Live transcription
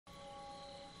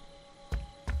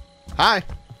Hi.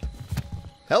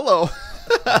 Hello.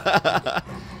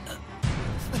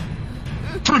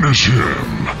 Finish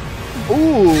him.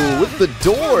 Ooh, with the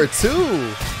door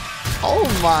too. Oh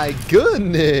my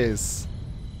goodness.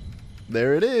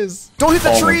 There it is. Don't hit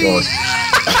the tree.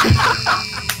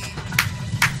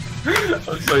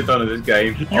 I'm so done with this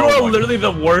game. You are literally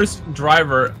the worst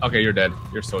driver. Okay, you're dead.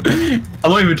 You're so dead. I'm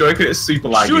not even joking. It's super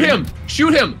laggy. Shoot him!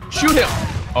 Shoot him! Shoot him!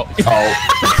 Oh.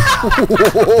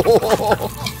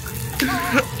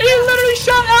 He literally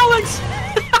shot Alex!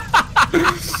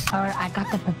 Alright, I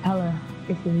got the propeller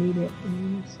if you need it.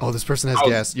 Oh, this person has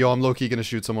gas. Yo, I'm low-key gonna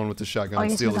shoot someone with the shotgun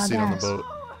and steal the seat on the boat.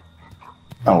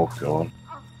 Oh, God.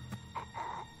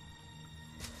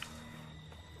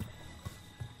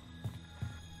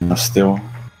 Still.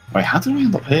 Wait, how did we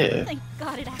end up here? Thank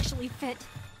God it actually fit.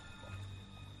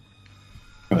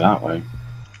 Go that way.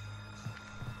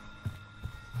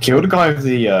 Kill the guy with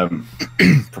the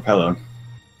propeller.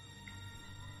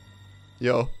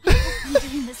 Yo. I'm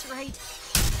doing this right.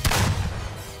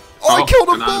 Oh, I killed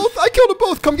them both! I killed them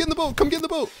both! Come get in the boat! Come get in the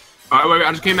boat! Alright, wait,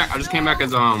 I just came back. I just came back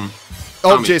as Oh,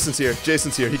 Tommy. Jason's here.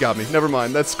 Jason's here. He got me. Never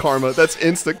mind. That's karma. That's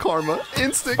instant karma.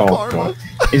 Instant karma. God.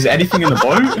 Is there anything in the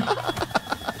boat?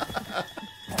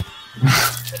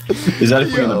 Is there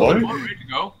anything in the boat? Ready to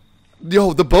go?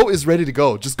 Yo, the boat is ready to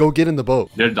go. Just go get in the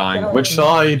boat. They're dying. Which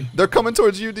side? They're coming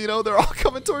towards you, Dino. They're all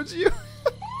coming towards you.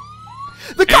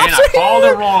 The cops I called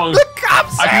it wrong. The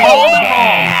cops I called it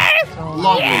wrong.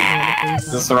 Lovely.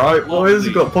 That's alright, boys.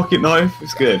 You got a pocket knife.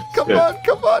 It's good. Come on,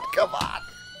 come on, come on.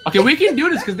 Okay, we can do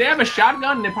this because they have a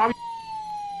shotgun and they probably.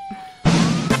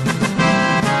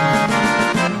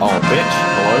 Oh, bitch.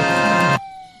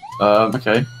 Hello.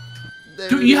 Okay. There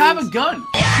Dude, it you have is. a gun.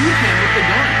 Shoot him with the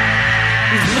gun.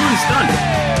 He's literally stunned.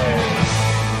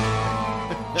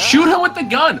 Shoot him with the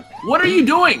gun. What are you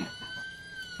doing?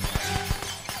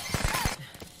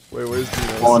 Wait, where's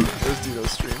Dino's? On. Where's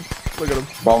Dino's stream? Look at him.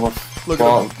 Mama. Look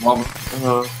at him.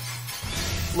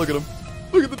 Look at him.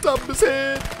 Look at the top of his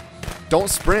head. Don't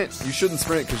sprint. You shouldn't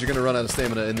sprint because you're going to run out of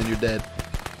stamina and then you're dead.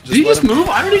 Did he just move?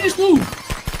 I already just moved.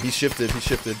 He shifted. He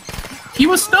shifted. He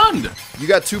was stunned. You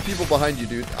got two people behind you,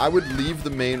 dude. I would leave the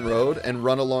main road and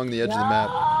run along the edge of the map.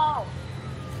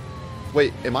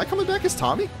 Wait, am I coming back as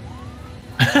Tommy?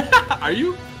 Are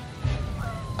you?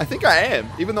 I think I am,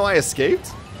 even though I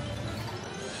escaped.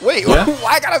 Wait, Yeah.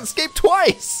 I gotta escape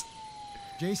twice.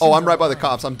 Oh, I'm right by the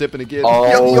cops. I'm dipping again.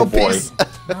 Oh, yo, boy. peace.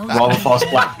 Rather fast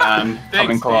black man.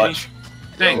 Coming clutch.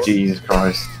 Thanks. Jesus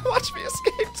Christ. Watch me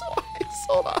escape twice.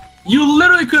 Hold on. You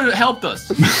literally could have helped us.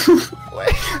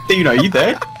 Wait. Dino, you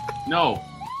dead? No.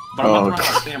 But I'm Oh, not running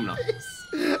out of stamina.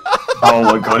 Oh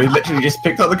my god, he literally just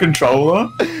picked up the controller,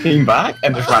 came back,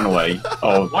 and just ran away.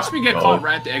 Oh, Watch me get God. caught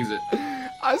right at the exit.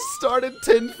 I started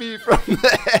 10 feet from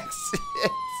the exit.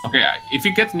 Okay, if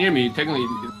he gets near me, technically.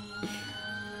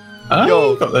 Oh,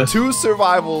 Yo, got this. 2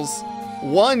 survivals,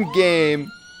 1 game,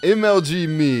 MLG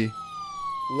me.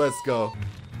 Let's go.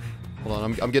 Hold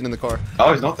on, I'm getting in the car.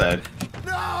 Oh, he's not dead.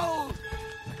 No!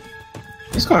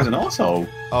 This guy's an arsehole.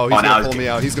 Oh, he's now gonna pull me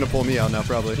out. He's gonna pull me out now,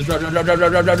 probably. Just drive.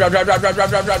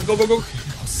 Go, go, go.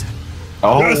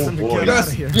 Oh, Yes, boy. get out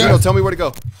of here. Dino, tell me where to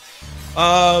go.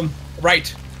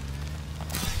 Right.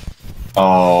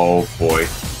 Oh, boy.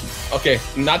 Okay,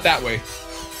 not that way.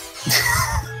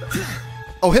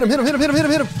 Oh, hit him, hit him, hit him, hit him, hit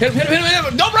him, hit him. Hit him, hit him, hit him,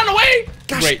 hit him. Don't run away!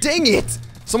 Gosh Great. dang it!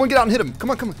 Someone get out and hit him. Come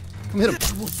on, come on. Come hit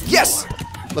him. Yes!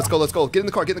 Let's go, let's go. Get in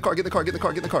the car, get in the car, get in the car, get in the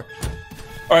car, get in the car.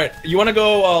 Alright, you wanna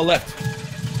go left.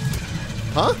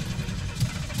 Huh?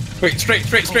 Wait, straight.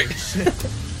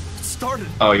 Started.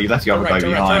 Oh, you left the other guy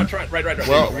behind. Right.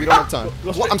 Well, we don't have time.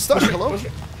 Go What? I'm stuck. Go straight. Hello? Go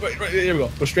straight. Right, there we go.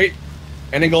 Go straight,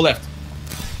 and then go left.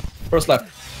 First left.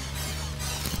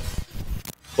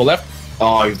 Go left.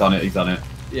 Oh, he's done it, he's done it.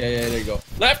 Yeah, there you go.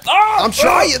 Left. Oh! I'm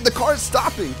trying. The car's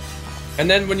stopping. And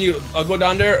then when you go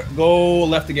down there, go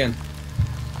left again.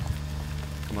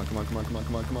 Come on, come on, come on, come on,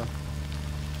 come on, come on.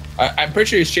 I'm pretty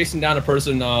sure he's chasing down a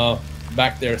person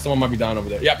back there. Someone might be down over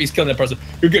there. Yep, he's killing that person.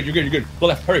 You're good. Go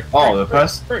left. Hurry. Oh, hurry, the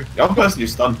person. hurry. The other person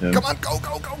just stunned him. Come on, go,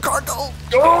 car, go.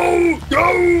 Go. Oh,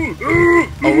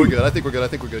 we're good. I think we're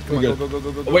good. Come on, Good.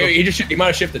 go. Wait, he might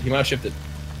have shifted.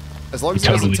 As long as he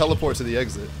doesn't teleport to the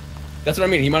exit. That's what I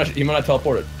mean. He might have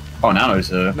teleported. Oh, now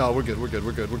he's No, we're good. We're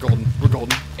golden.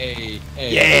 Hey.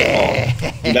 Yeah.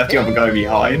 He left the other guy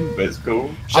behind, but it's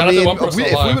cool. Shout out to one person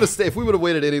alive. If we would have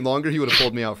waited any longer, he would have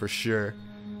pulled me out for sure.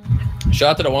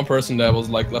 Shout out to the one person that was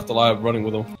like left alive running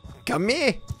with him. Come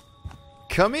here.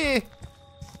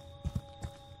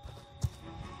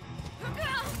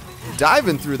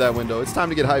 Diving through that window. It's time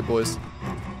to get hype, boys.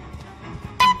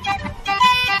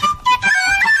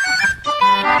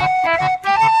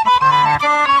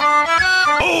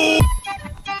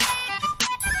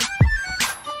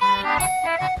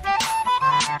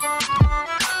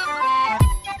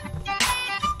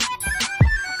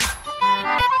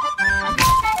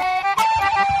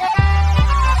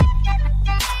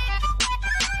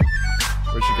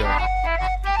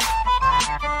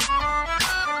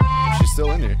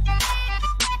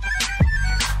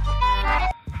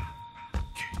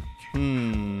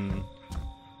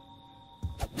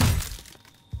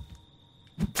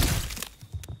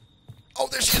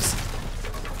 there she is.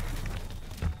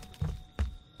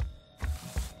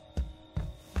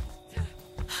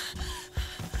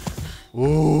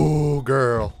 Ooh,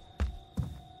 girl.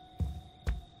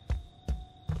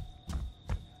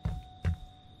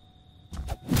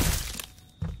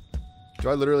 Do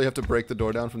I literally have to break the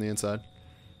door down from the inside?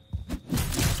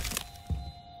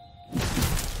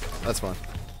 That's fine.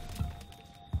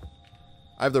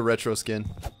 I have the retro skin.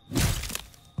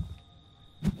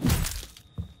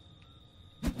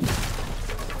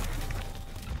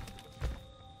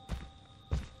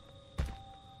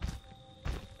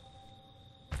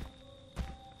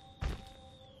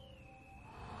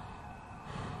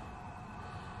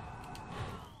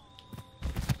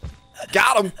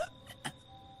 Got him!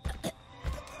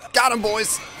 Got him,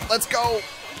 boys! Let's go!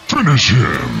 Finish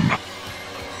him!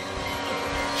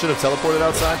 Should have teleported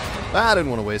outside. I didn't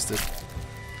want to waste it.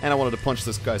 And I wanted to punch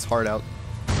this guy's heart out.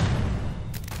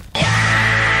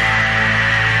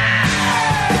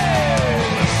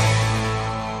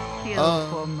 Kill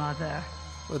for mother.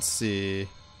 Let's see.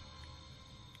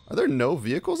 Are there no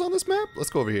vehicles on this map? Let's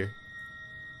go over here.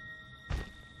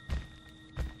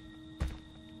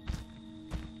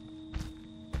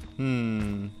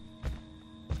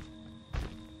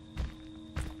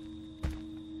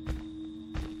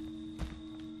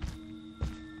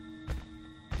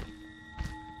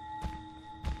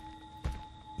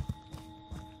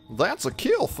 That's a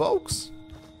kill, folks.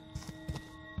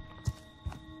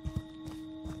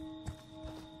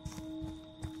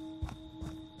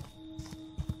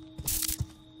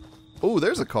 Oh,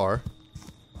 there's a car.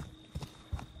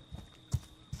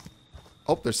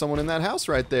 Oh, there's someone in that house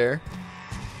right there.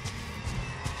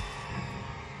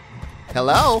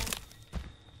 Hello?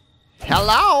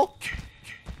 Hello?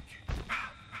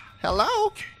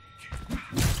 Hello?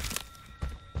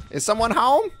 Is someone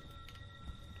home?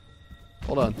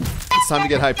 Hold on. It's time to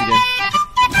get hyped again.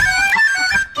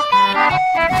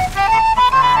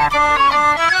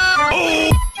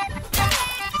 Oh!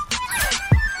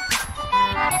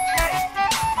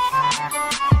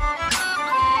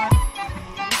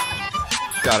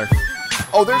 Got her.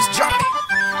 Oh, there's Johnny!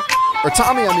 Or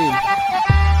Tommy, I mean.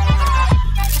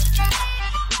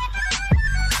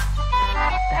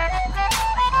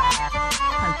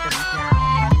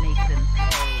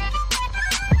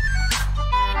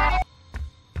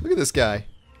 Look at this guy.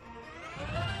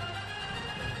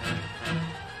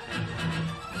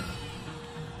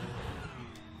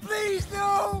 Please,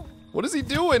 no! What is he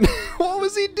doing? What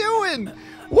was he doing?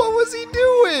 What was he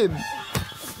doing?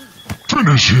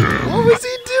 Finish him! What was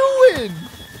he doing?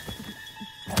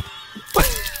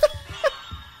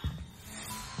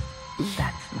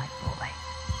 That's my boy.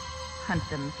 Hunt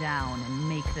them down and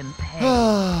make them pay.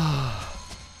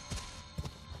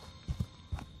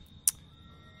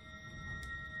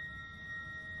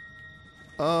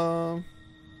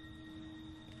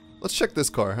 Let's check this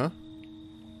car, huh?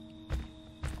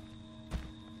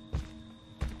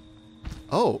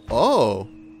 Oh, oh.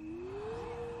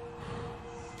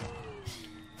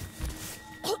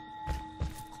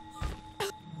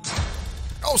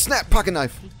 Oh, snap! Pocket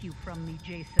knife. Take you from me,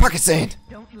 Jason. Pocket sand.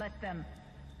 Don't let them.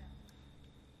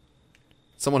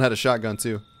 Someone had a shotgun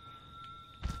too.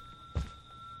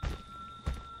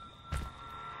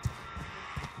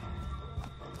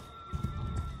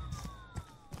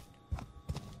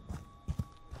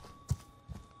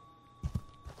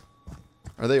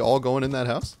 Are they all going in that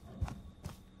house?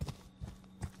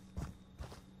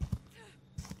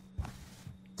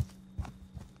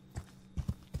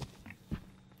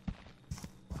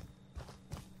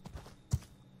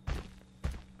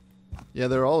 Yeah,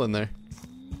 they're all in there.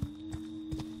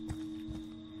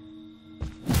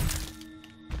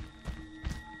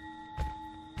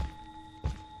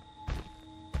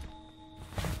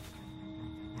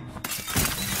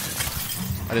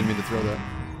 I didn't mean to throw that.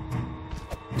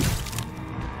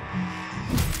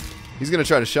 He's gonna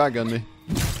try to shotgun me.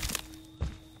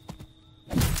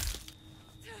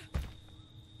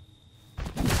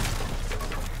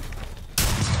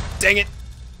 Dang it!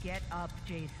 Get up,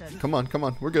 Jason. Come on, come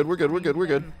on. We're good, we're good, we're good, we're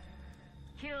good.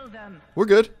 Kill them. We're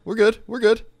good, we're good, we're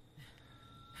good.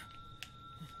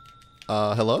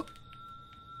 Hello?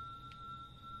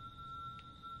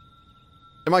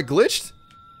 Am I glitched?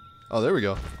 Oh, there we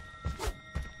go.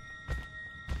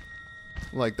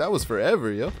 Like, that was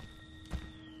forever, yo.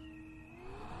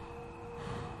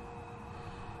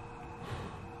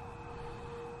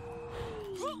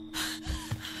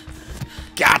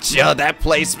 Gotcha! That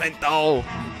placement, though!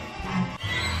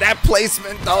 That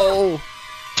placement, though!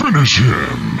 Finish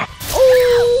him!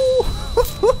 Oh!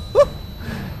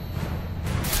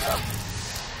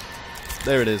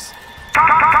 There it is.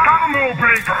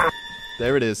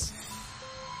 There it is.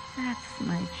 That's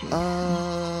my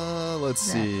Jason.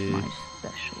 Let's That's see. my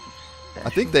special I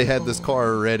think they had this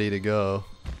car ready to go.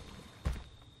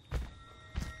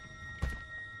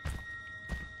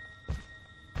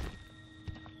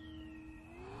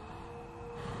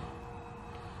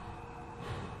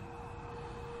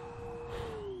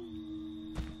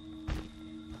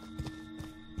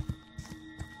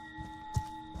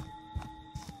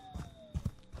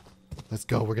 Let's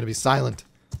go. We're gonna be silent.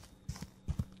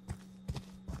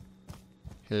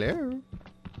 Hello?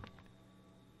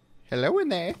 Hello in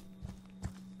there.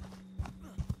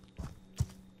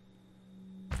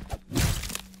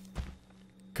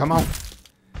 Come on.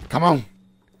 Come on.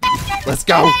 Let's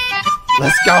go.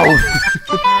 Let's go.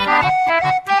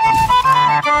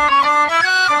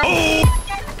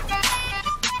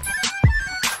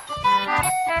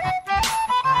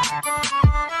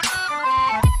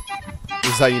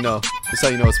 This is how you know. This is how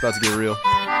you know it's about to get real.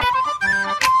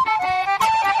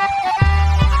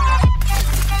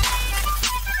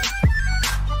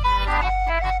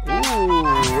 Ooh,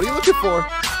 what are you looking for?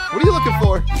 What are you looking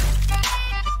for?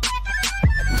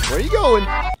 Where are you going?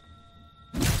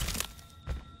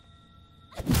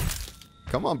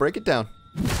 Come on, break it down.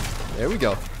 There we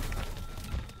go.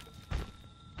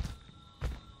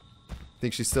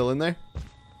 Think she's still in there?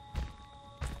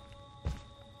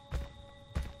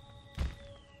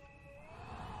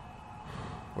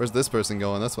 Where's this person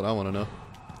going? That's what I want to know.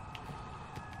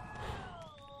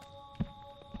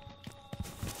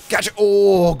 Gotcha!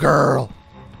 Oh, girl!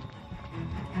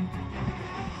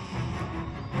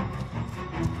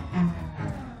 I'm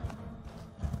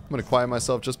gonna quiet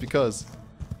myself just because.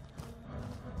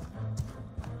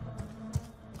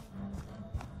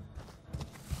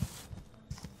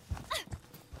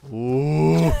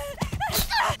 Ooh.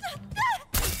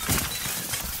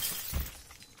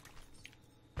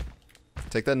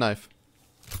 Take that knife.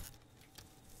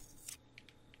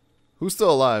 Who's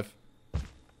still alive?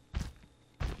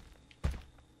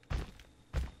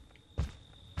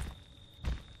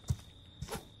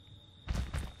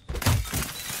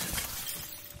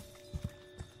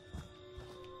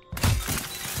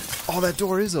 Oh, that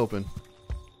door is open.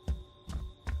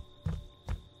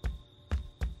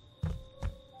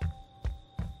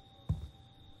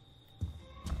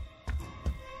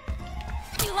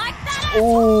 You like that?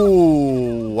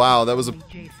 Oh, wow, that was a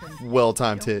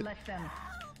well-timed hit.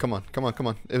 Come on, come on, come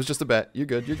on. It was just a bat. You're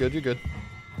good, you're good, you're good.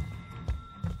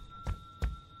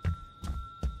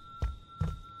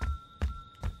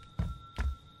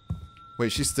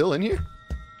 Wait, she's still in here?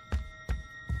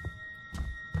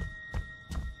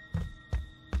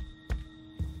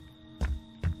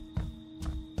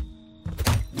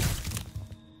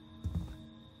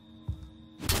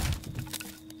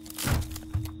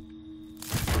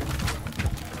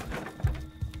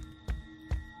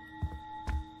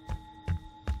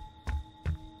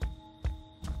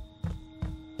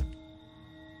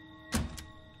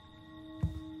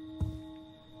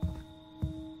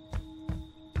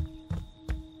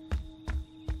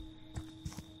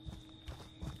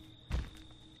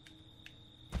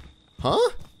 Huh?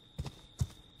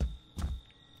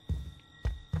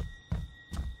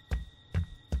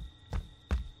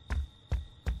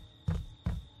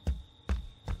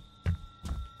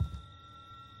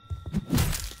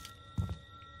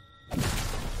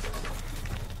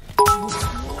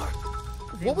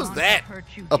 What was that?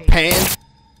 A pan?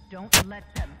 Don't let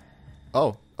them.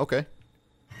 Oh, okay.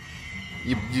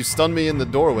 You stunned me in the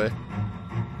doorway.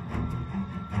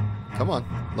 Come on,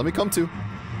 let me come to.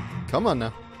 Come on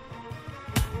now.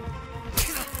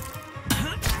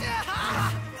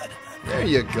 There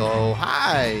you go.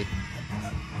 Hi.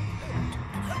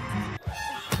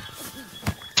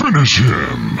 Finish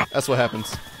him. That's what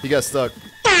happens. He got stuck.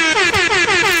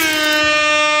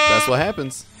 That's what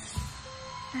happens.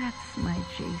 That's my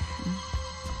Jason.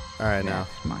 All right, now.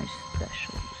 That's my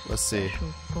special. Let's see.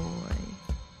 Special boy.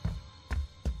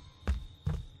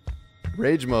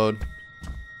 Rage mode.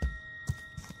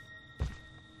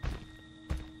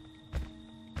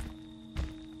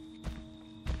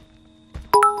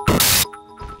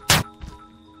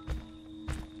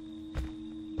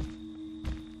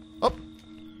 Up.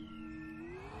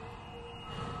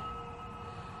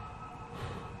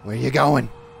 Where you going?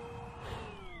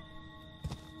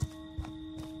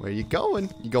 Where you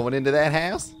going? You going into that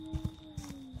house?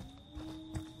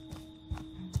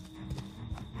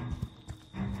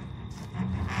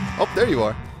 Oh, there you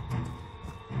are.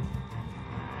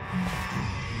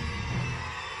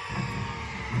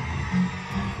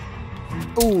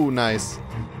 Ooh, nice.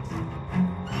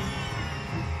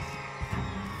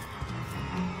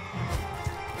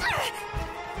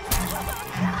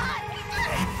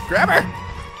 Grab her!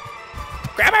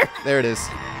 Grab her! There it is.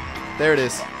 There it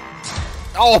is.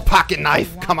 Oh, pocket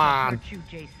knife! Come on! Hurt you,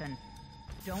 Jason.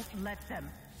 Don't let them.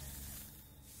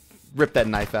 Rip that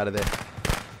knife out of there.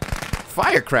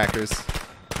 Firecrackers!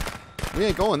 We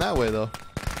ain't going that way, though.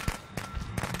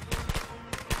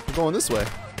 We're going this way.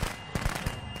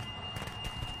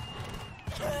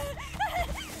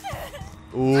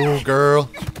 Ooh, girl.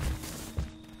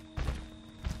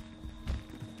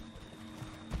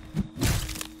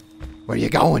 Where you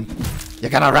going?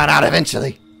 You're gonna run out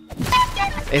eventually.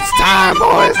 It's time,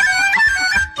 boys!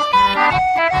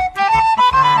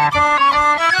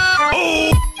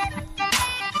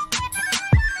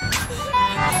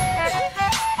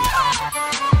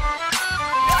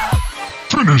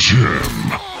 Finish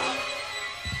him!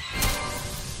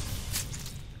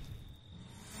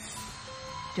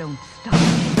 Don't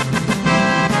stop.